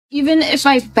Even if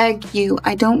I beg you,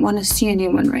 I don't want to see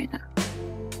anyone right now.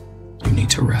 You need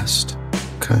to rest,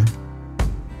 okay?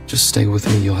 Just stay with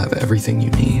me, you'll have everything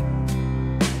you need.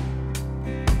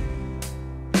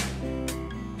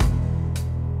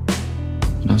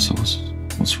 Vanessa,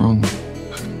 what's wrong?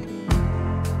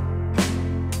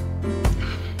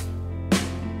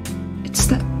 It's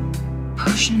that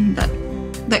potion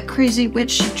that crazy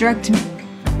witch drugged me.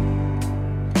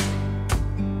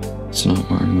 It's not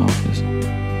wearing off, is it?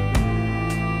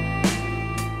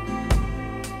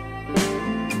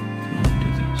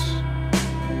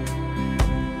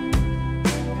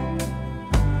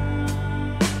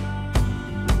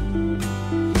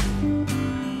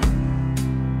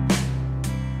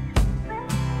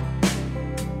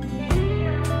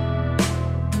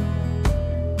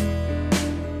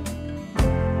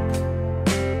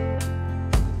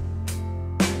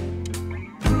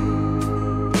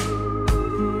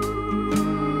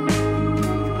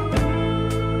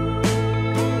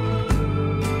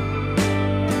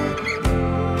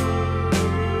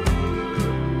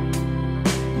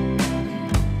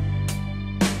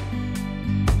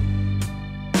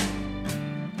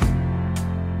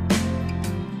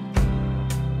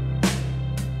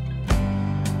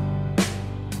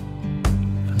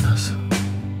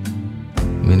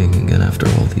 Meeting again after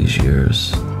all these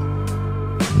years. I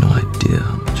have no idea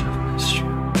how much I've missed you.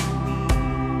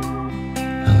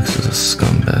 Alex is a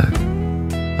scumbag.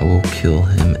 I will kill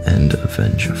him and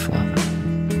avenge your father.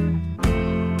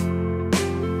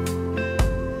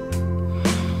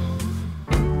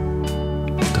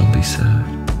 Don't be sad.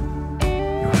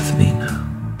 You're with me now.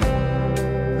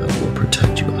 I will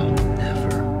protect you. I'll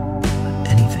never let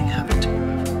anything happen to you.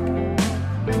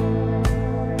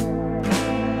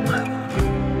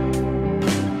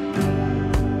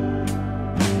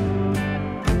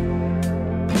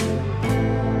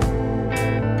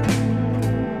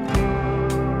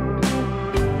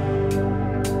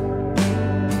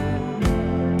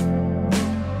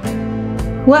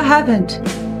 What happened?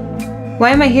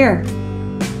 Why am I here?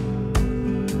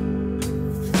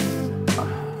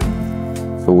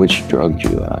 The witch drugged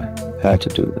you. I had to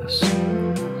do this.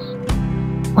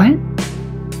 What?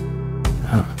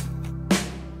 Yeah.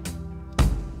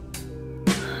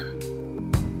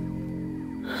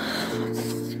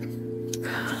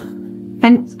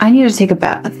 And I need to take a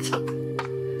bath.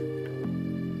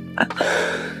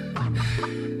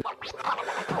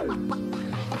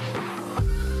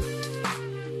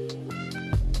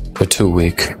 You're too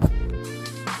weak.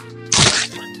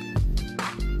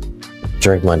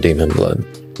 Drink my demon blood.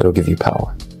 It'll give you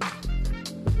power.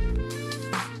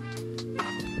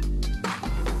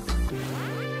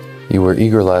 You were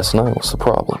eager last night. What's the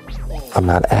problem? I'm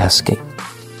not asking.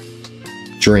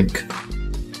 Drink.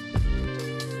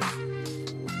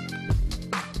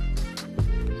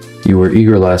 You were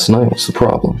eager last night. What's the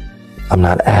problem? I'm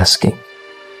not asking.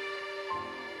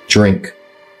 Drink.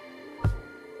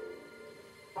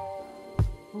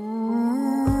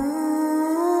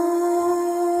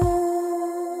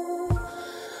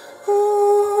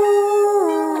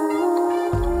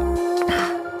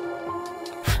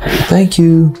 Thank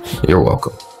you. You're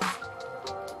welcome.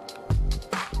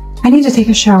 I need to take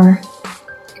a shower.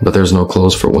 But there's no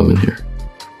clothes for women here.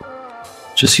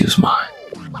 Just use mine.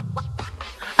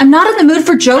 I'm not in the mood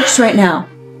for jokes right now.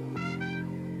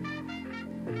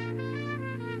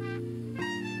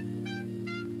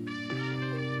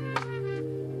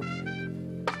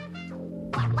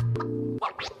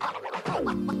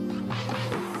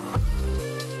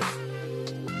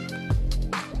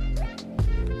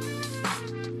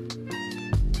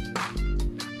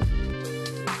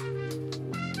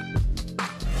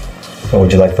 What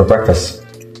would you like for breakfast?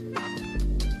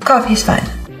 Coffee's fine.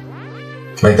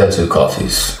 Make that 2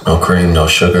 coffees. No cream, no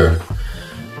sugar.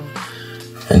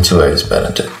 And 2 eggs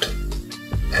Benedict.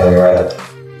 Tell me right up.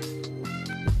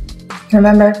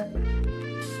 Remember?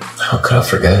 How could I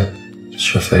forget?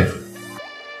 It's your favorite.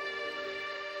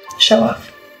 Show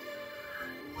off.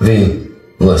 V,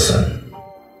 listen.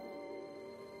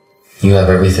 You have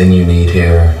everything you need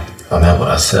here. I meant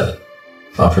what I said.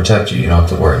 I'll protect you. You don't have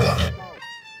to worry about it.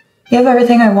 You have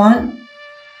everything I want?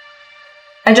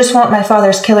 I just want my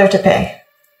father's killer to pay.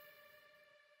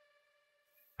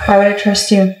 Why would I trust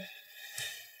you?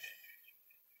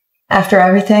 After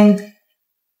everything?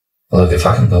 Look, if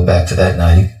I can go back to that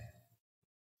night,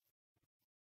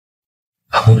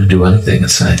 I want to do anything the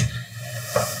same.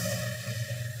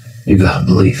 You gotta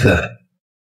believe that.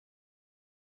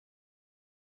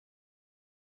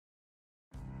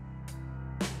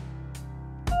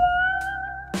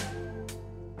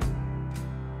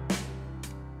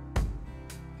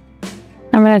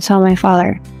 I'm gonna tell my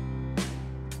father.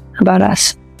 about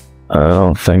us. I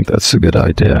don't think that's a good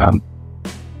idea.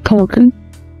 Colton.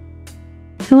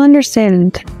 He'll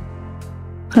understand.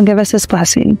 He'll give us his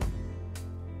blessing.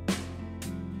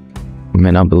 I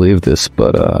may not believe this,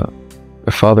 but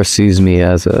my father sees me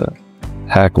as a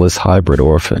hackless hybrid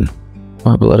orphan.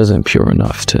 My blood isn't pure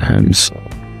enough to him, so...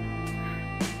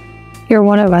 You're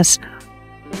one of us.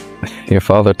 Your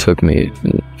father took me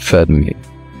and fed me,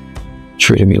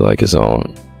 treated me like his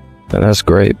own, and that's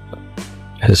great.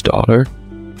 His daughter?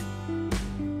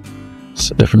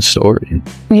 It's a different story.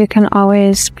 You can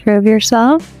always prove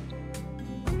yourself.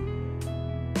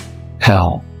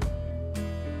 Hell.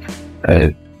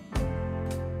 I'm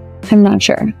not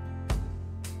sure.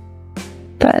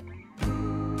 But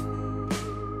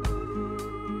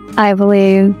I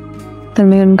believe the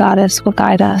moon goddess will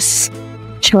guide us.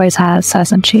 She always has,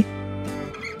 hasn't she?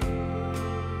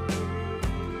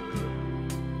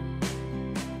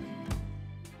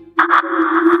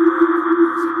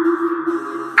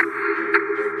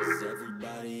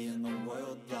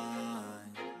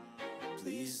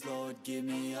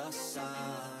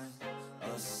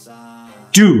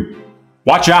 Dude,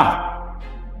 watch out!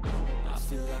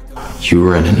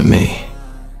 You ran into me.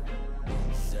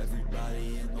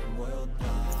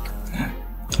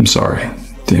 I'm sorry,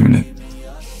 Damon.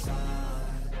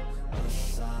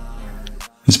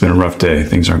 It's been a rough day.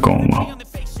 Things aren't going well.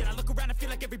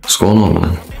 What's going on,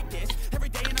 man?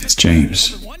 It's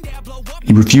James.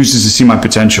 He refuses to see my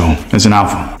potential as an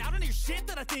alpha.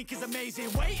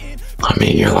 I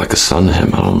mean, you're like a son to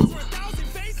him. I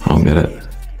don't get it.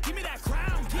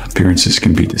 Appearances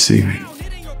can be deceiving.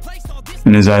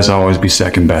 In his eyes, I'll always be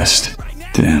second best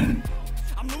to him.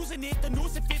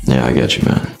 Yeah, I get you,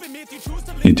 man.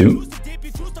 You do?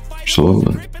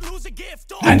 Absolutely.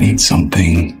 I need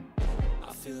something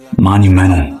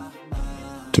monumental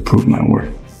to prove my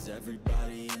worth.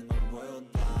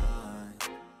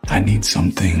 I need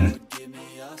something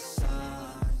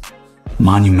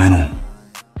monumental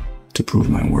to prove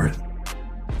my worth.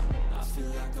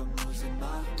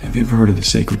 Have you ever heard of the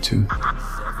Sacred Tooth?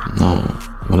 No.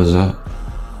 What is that?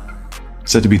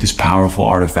 It's said to be this powerful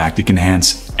artifact. It can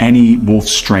enhance any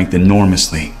wolf's strength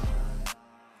enormously.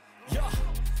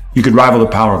 You could rival the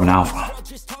power of an alpha.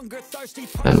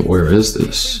 And where is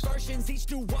this?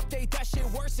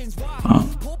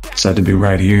 It's said to be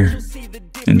right here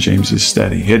in James's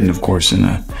study, hidden, of course, in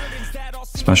a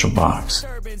special box.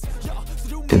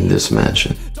 In this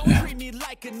mansion? Yeah.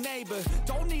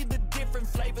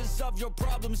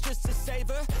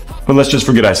 But let's just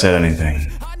forget I said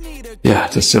anything. Yeah.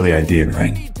 It's a silly idea,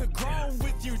 right?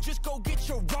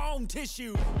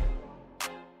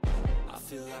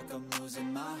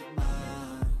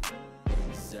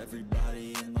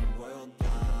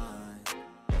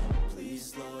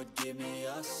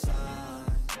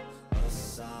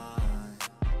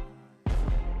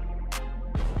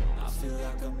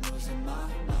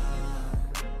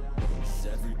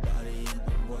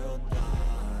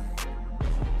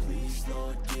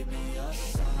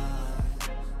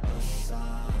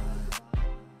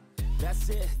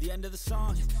 The end of the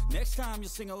song. Next time you'll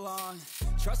sing along.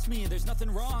 Trust me, there's nothing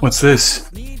wrong. What's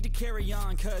this? Need to carry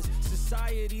on, cause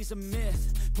society's a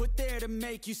myth. Put there to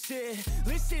make you sit.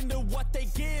 Listen to what they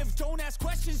give. Don't ask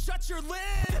questions, shut your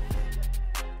lid.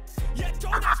 Yeah,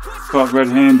 don't ask questions. Caught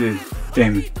red-handed,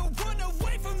 Damon. Run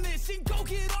away from this and go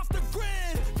get off the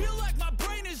grid. Feel like my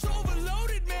brain is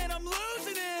overloaded, man. I'm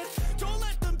losing it. Don't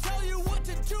let them tell you what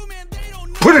to do, man. They don't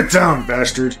know. Put it down,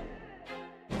 bastard.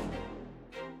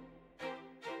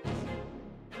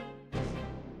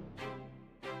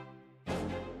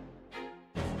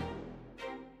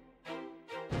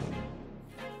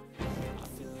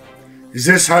 Is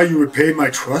this how you repay my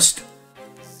trust?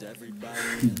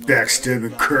 You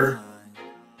backstabbing cur.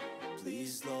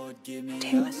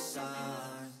 Damon,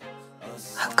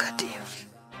 how good to you?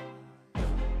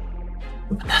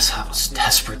 Vanessa, I was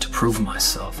desperate to prove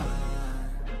myself.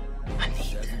 I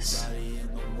need this.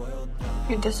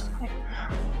 You're disappointed.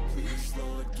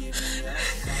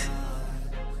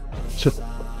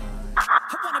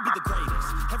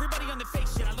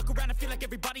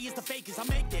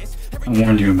 I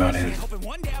warned you about him.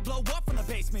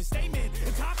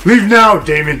 Leave now,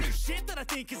 Damon.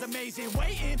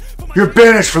 You're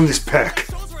banished from this pack.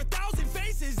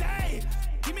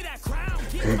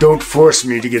 And don't force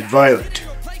me to get violent.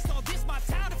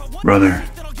 Brother,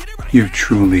 you've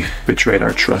truly betrayed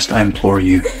our trust. I implore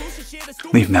you,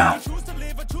 leave now.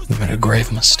 You made a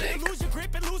grave mistake.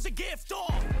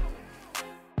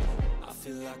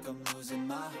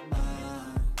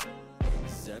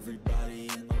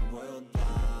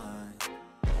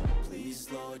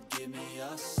 Lord, give me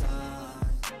a sign,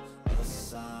 a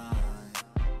sign.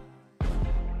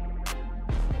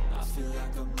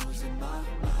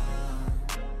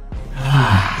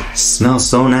 Smells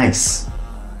so nice.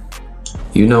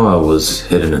 You know I was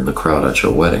hidden in the crowd at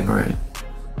your wedding, right?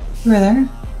 You were there?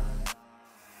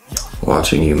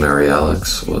 Watching you marry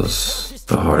Alex was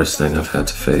the hardest thing I've had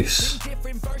to face.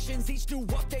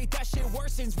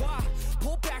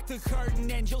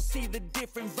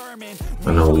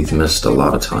 I know we've missed a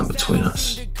lot of time between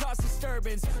us.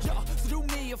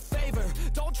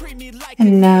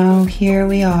 And now here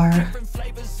we are.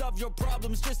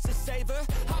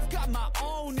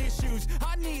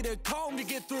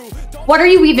 What are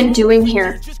you even doing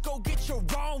here?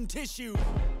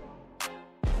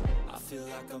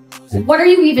 What are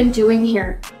you even doing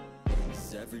here?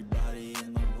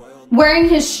 Wearing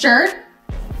his shirt?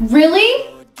 Really?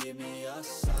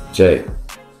 Jay,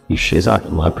 She's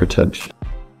not my protection.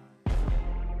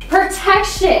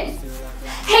 Protection!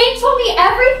 Kate told me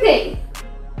everything!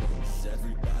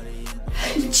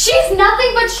 She's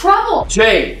nothing but trouble!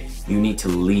 Jay, you need to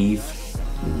leave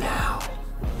now.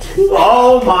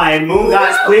 Oh my moon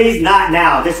gods, please, not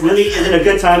now. This really isn't a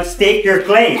good time to stake your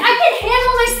claim. I can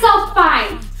handle myself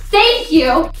fine! Thank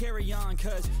you!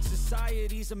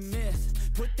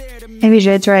 Maybe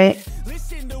Jade's right.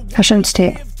 I shouldn't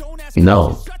stay.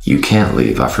 No, you can't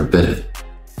leave. I forbid it.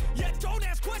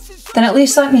 Then at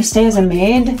least let me stay as a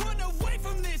maid.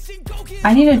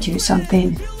 I need to do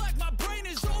something.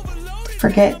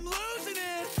 Forget.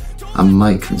 I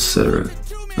might consider it,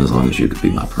 as long as you could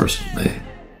be my personal maid.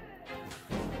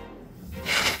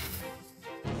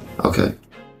 Okay.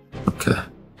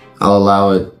 I'll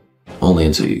allow it, only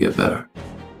until you get better.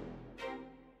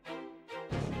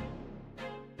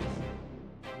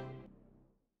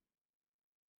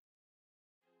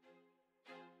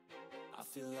 I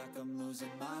feel like I'm losing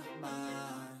my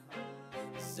mind.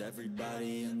 Is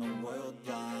everybody in the world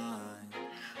blind?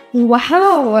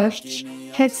 Wow,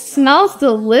 it smells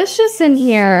delicious in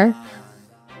here.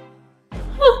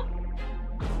 Huh.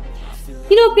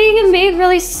 You know, being a maid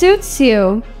really suits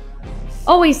you.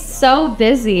 Always so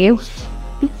busy.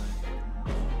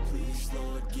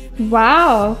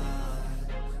 Wow.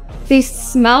 They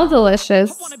smell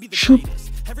delicious.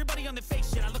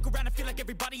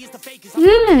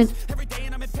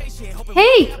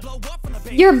 Hey,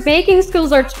 your baking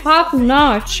skills are top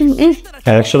notch.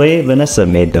 Actually, Vanessa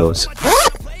made those.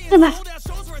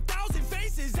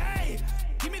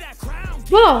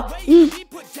 Well,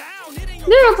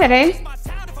 they're okay,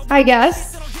 I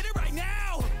guess.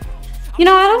 You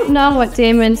know, I don't know what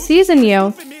Damon sees in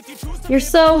you. You're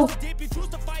so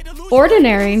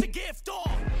ordinary.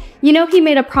 You know, he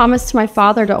made a promise to my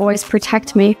father to always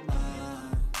protect me.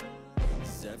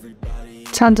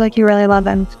 Sounds like you really love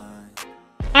him.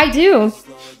 I do.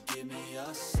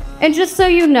 And just so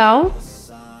you know,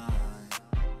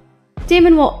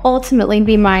 Damon will ultimately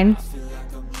be mine.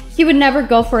 He would never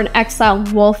go for an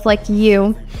exiled wolf like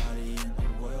you.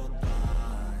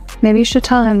 Maybe you should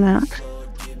tell him that.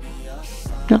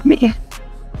 Not me.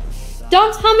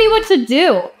 Don't tell me what to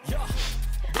do.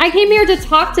 I came here to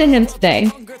talk to him today.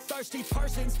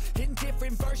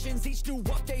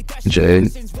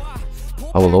 Jade,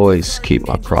 I will always keep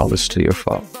my promise to your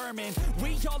father.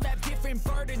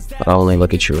 But I only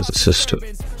look at you as a sister.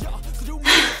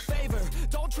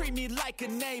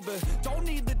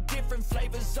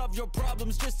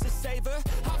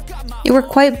 You were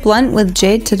quite blunt with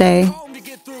Jade today.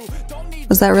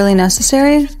 Was that really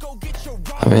necessary?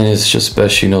 I mean, it's just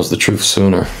best she knows the truth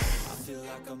sooner.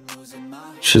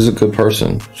 She's a good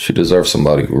person. She deserves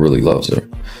somebody who really loves her.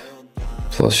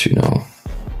 Plus, you know,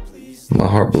 my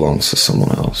heart belongs to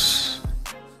someone else.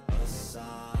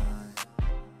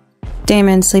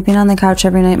 Damon, sleeping on the couch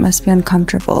every night must be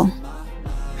uncomfortable.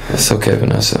 It's okay,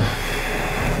 Vanessa.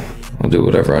 I'll do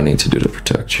whatever I need to do to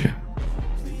protect you.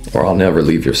 Or I'll never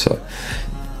leave your side.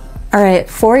 Alright,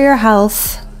 for your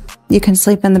health, you can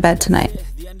sleep in the bed tonight.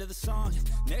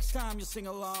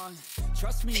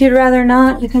 If you'd rather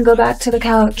not, you can go back to the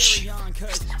couch.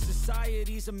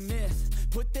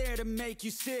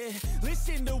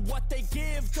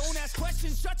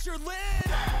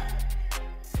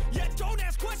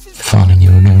 Finding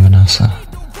you a new Vanessa.